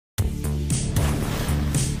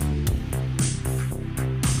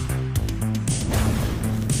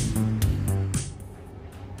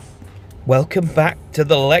Welcome back to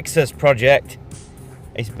the Lexus project.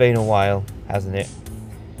 It's been a while, hasn't it?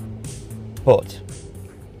 But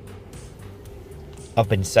I've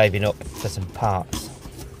been saving up for some parts.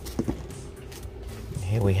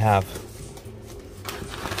 Here we have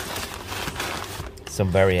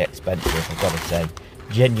some very expensive, I've got to say,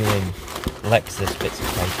 genuine Lexus bits of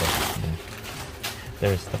paper. Yeah.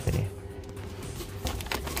 There is stuff in here.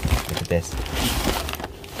 Look at this.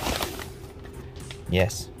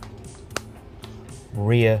 Yes.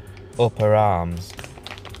 Rear upper arms.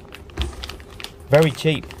 Very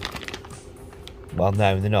cheap. Well,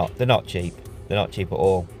 no, they're not. They're not cheap. They're not cheap at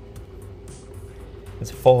all. There's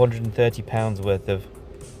 £430 worth of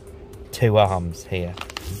two arms here.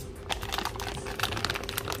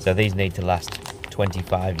 So these need to last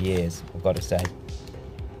 25 years, I've got to say.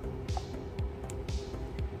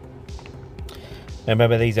 Now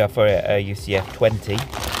remember, these are for a UCF 20.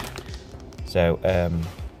 So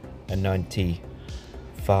a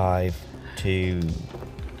 95 to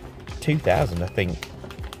 2000, I think.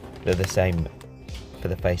 They're the same for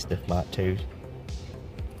the facelift Mark IIs.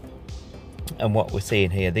 And what we're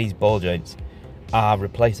seeing here, these ball joints are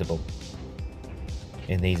replaceable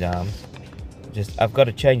in these arms. I've got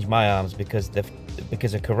to change my arms because of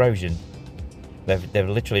corrosion. They've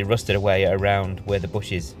literally rusted away around where the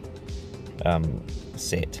bushes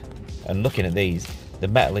sit. And looking at these, the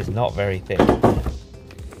metal is not very thick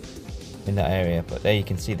in that area. But there you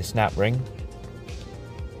can see the snap ring,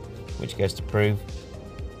 which goes to prove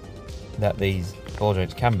that these ball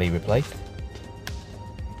joints can be replaced,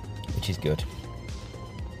 which is good.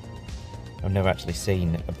 I've never actually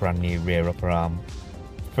seen a brand new rear upper arm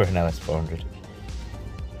for an LS400.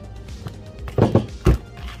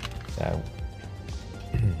 So,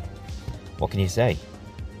 what can you say?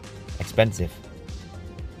 Expensive.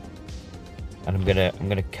 And I'm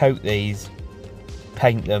gonna coat these,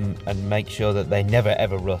 paint them, and make sure that they never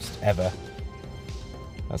ever rust ever.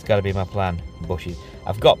 That's got to be my plan. Bushes.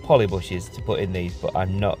 I've got poly bushes to put in these, but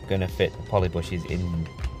I'm not gonna fit the poly bushes in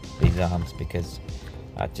these arms because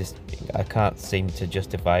I can't seem to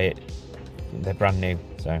justify it. They're brand new,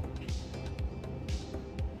 so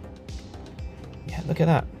yeah. Look at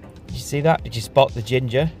that. Did you see that? Did you spot the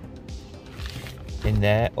ginger in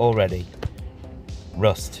there already?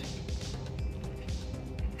 Rust.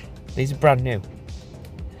 These are brand new.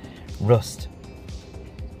 Rust.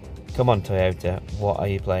 Come on, Toyota, what are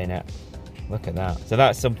you playing at? Look at that. So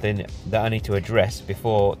that's something that I need to address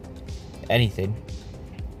before anything.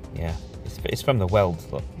 Yeah, it's from the welds.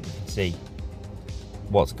 Look, you can see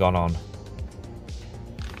what's gone on.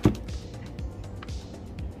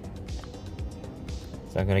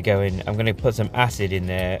 So I'm going to go in, I'm going to put some acid in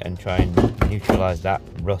there and try and neutralize that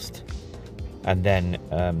rust. And then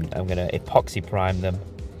I'm going to epoxy prime them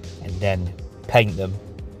and then paint them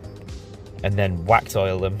and then wax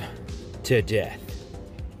oil them to death.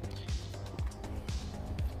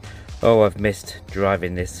 Oh, I've missed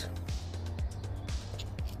driving this.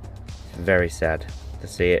 Very sad to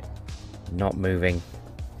see it not moving.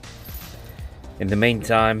 In the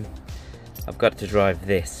meantime, I've got to drive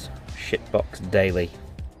this shitbox daily.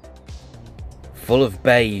 Full of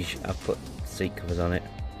beige. I've put seat covers on it.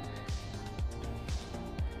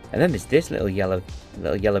 And then there's this little yellow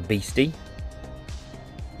beastie,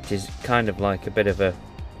 which is kind of like a bit of a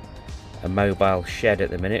mobile shed at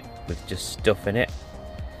the minute with just stuff in it.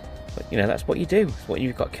 But you know, that's what you do. It's what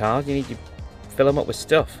you've got cars, you need to fill them up with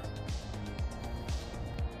stuff.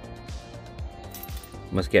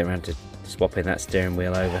 Must get around to swapping that steering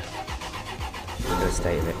wheel over. Look at the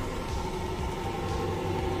state of it.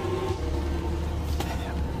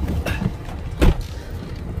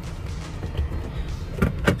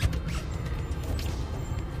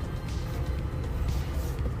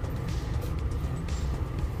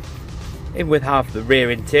 Even with half the rear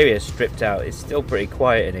interior stripped out, it's still pretty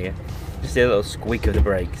quiet in here. Just a little squeak of the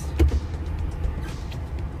brakes.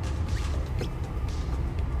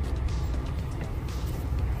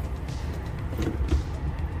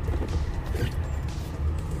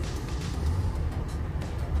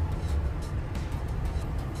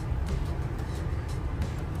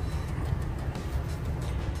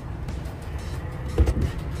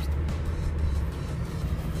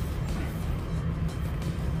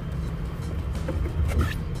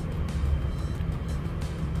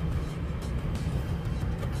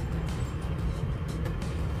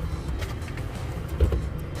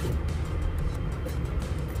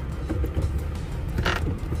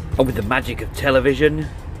 And with the magic of television,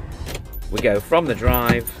 we go from the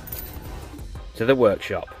drive to the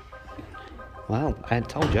workshop. Well, I hadn't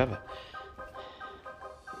told you, have I?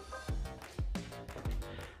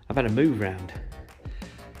 I've had a move round.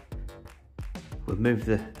 we've moved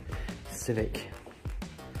the Civic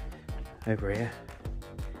over here.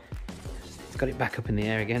 It's got it back up in the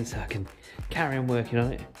air again so I can carry on working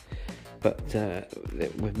on it. But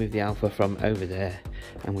we've moved the Alpha from over there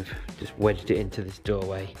and we've just wedged it into this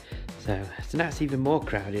doorway. So now it's even more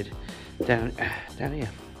crowded down here.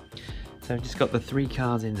 So I've just got the 3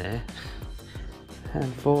 cars in there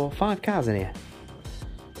and 5 cars in here.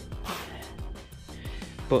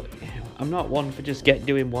 But you know, I'm not one for just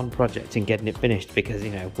doing one project and getting it finished, because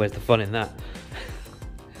you know, where's the fun in that?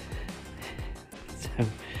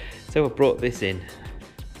 So I brought this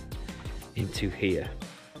into here.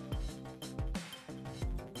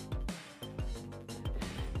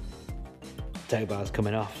 Tow bars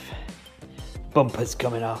coming off, bumpers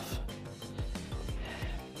coming off,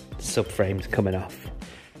 subframes coming off.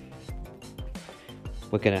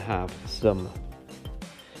 We're going to have some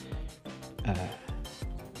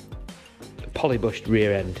polybushed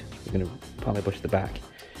rear end. We're going to polybush the back.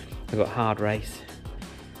 We've got hard race,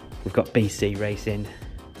 we've got BC racing,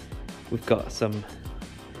 we've got some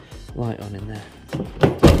light on in there.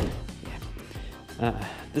 Yeah.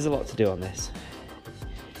 There's a lot to do on this.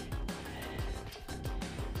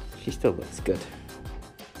 She still looks good.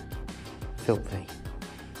 Filthy,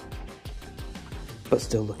 but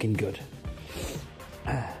still looking good.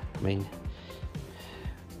 I mean,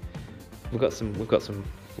 we've got some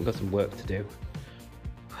work to do.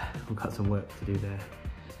 We've got some work to do there.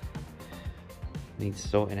 Needs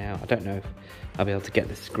sorting out. I don't know if I'll be able to get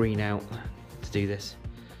the screen out to do this.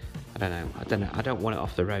 I don't know. I don't want it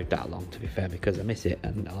off the road that long, to be fair, because I miss it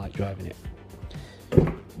and I like driving it.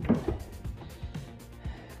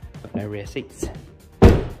 No rear seats.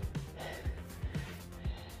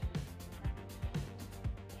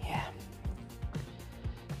 Yeah.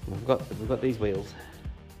 We've got these wheels.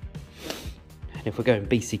 And if we're going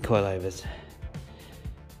BC coilovers,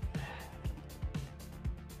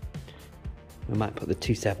 we might put the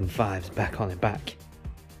 275s back on the back.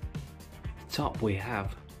 Top we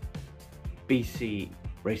have BC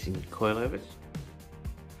racing coilovers.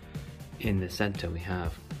 In the center we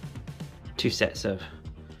have 2 sets of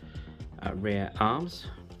rear arms,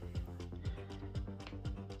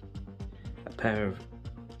 a pair of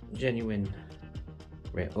genuine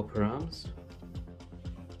rear upper arms,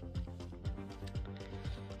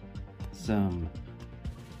 some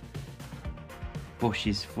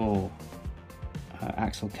bushes for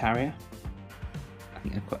axle carrier. I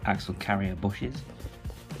think I've got axle carrier bushes,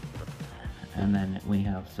 and then we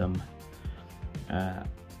have some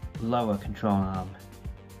lower control arm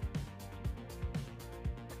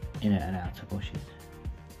inner and outer bushes.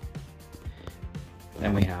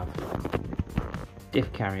 Then we have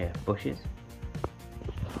diff carrier bushes,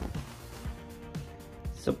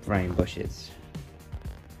 subframe bushes,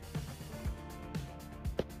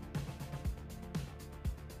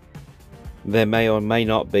 there may or may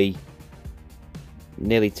not be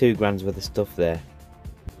nearly 2 grand's worth of stuff there.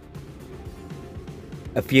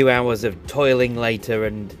 A few hours of toiling later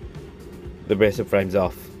and the rear subframe's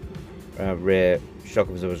off, rear shock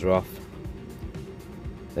absorbers are off.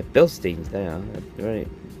 They're Bilsteins, they are. They're only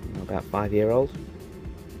about 5-year-old.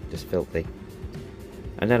 Just filthy.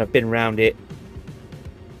 And then I've been round it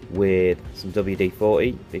with some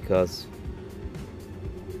WD-40 because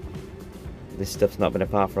this stuff's not been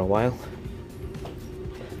apart for a while.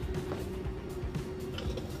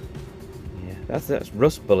 Yeah, that's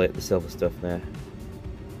rust bullet, the silver stuff there.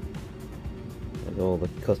 With all the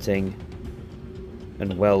cutting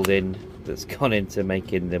and welding that's gone into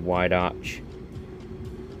making the wide arch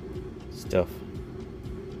stuff.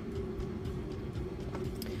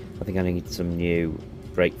 I think I need some new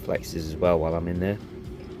brake flexes as well while I'm in there.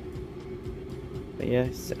 But yeah,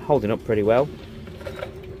 it's holding up pretty well.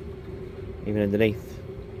 Even underneath.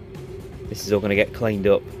 This is all going to get cleaned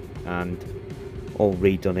up and all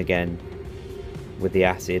redone again with the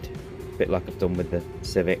acid. A bit like I've done with the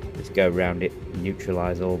Civic. Just go around it,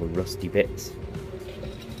 neutralise all the rusty bits.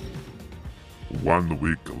 1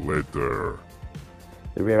 week later.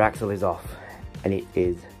 The rear axle is off and it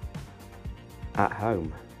is at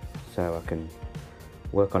home, so I can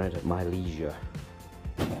work on it at my leisure.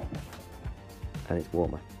 And it's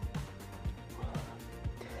warmer.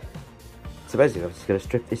 So basically I'm just going to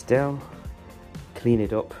strip this down, clean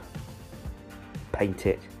it up, paint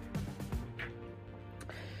it,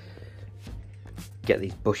 get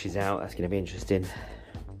these bushes out. That's going to be interesting.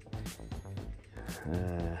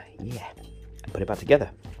 Yeah, and put it back together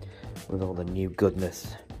with all the new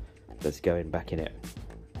goodness that's going back in it.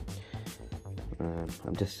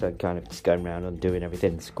 I'm just kind of just going around undoing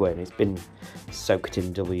everything, squaring. It's been soaked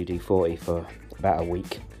in WD-40 for about a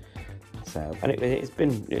week, So, and it's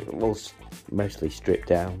been all mostly stripped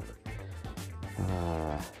down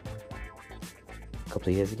a couple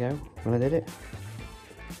of years ago when I did it.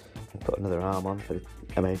 I put another arm on for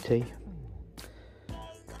the MOT,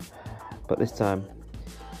 but this time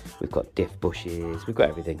we've got diff bushes, we've got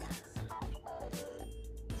everything.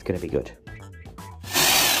 It's going to be good.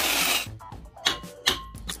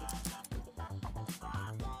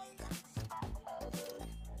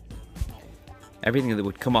 Everything that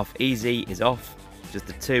would come off easy is off. Just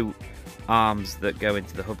the two arms that go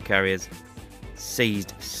into the hub carriers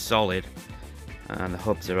seized solid, and the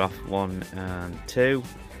hubs are off 1 and 2.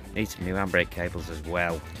 Need some new handbrake cables as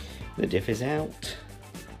well. The diff is out.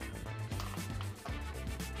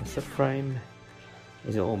 The subframe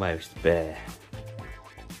is almost bare,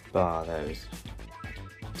 bar those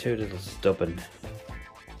two little stubborn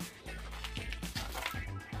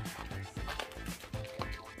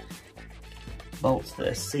bolts that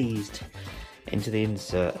are seized into the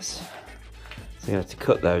inserts. So I'm going to have to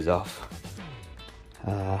cut those off.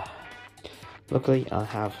 Luckily I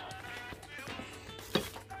have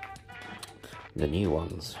the new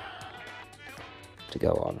ones to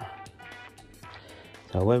go on,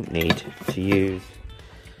 so I won't need to use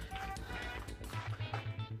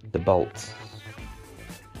the bolts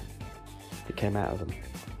that came out of them.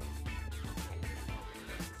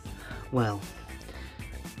 Well,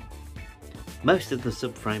 most of the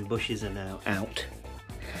subframe bushes are now out.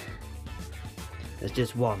 There's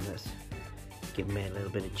just one that's giving me a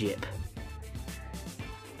little bit of jip.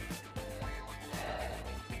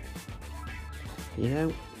 You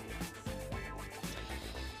know,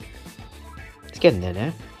 it's getting there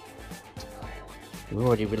now. We've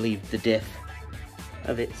already relieved the diff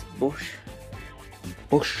of its bush.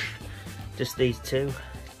 Just these two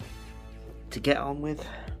to get on with.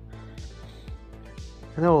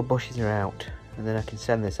 And all the bushes are out, and then I can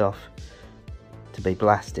send this off to be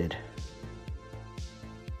blasted.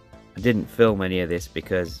 I didn't film any of this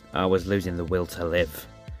because I was losing the will to live.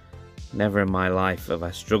 Never in my life have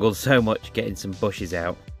I struggled so much getting some bushes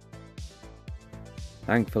out.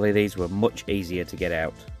 Thankfully these were much easier to get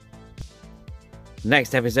out.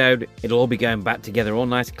 Next episode, it'll all be going back together all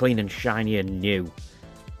nice, clean and shiny and new.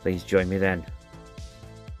 Please join me then.